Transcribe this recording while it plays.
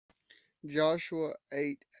Joshua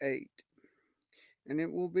 8:8. And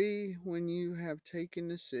it will be when you have taken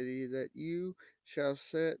the city that you shall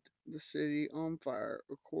set the city on fire.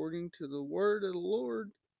 According to the word of the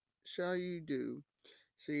Lord shall you do.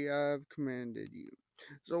 See, I have commanded you.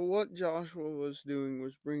 So, what Joshua was doing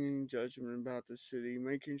was bringing judgment about the city,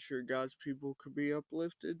 making sure God's people could be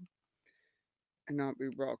uplifted and not be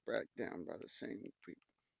brought back down by the same people.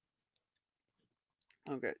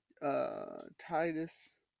 Okay,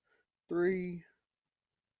 Titus 3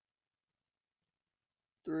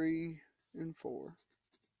 3 and 4.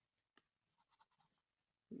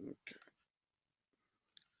 Okay.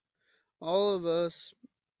 All of us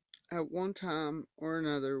at one time or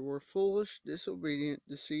another were foolish, disobedient,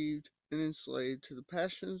 deceived, and enslaved to the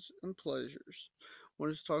passions and pleasures. What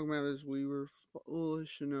it's talking about is we were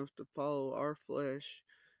foolish enough to follow our flesh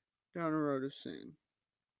down a road of sin.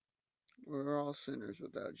 We're all sinners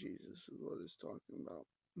without Jesus, is what it's talking about.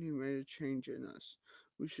 He made a change in us.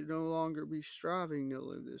 We should no longer be striving to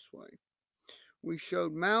live this way. We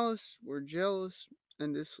showed malice, were jealous,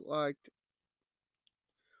 and disliked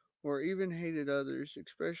or even hated others,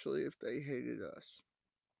 especially if they hated us.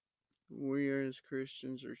 We as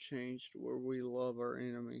Christians are changed where we love our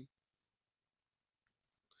enemy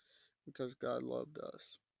because God loved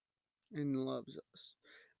us and loves us.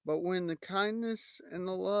 But when the kindness and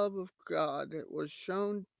the love of God was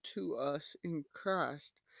shown to us in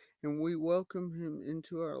Christ and we welcomed Him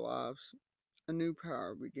into our lives, a new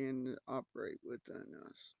power began to operate within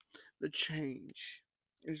us. The change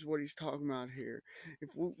is what He's talking about here. If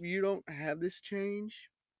you don't have this change,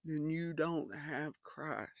 then you don't have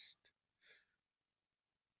Christ.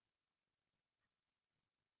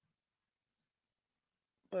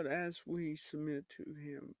 But as we submit to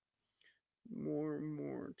Him, more and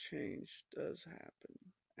more change does happen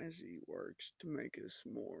as He works to make us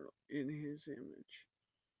more in His image.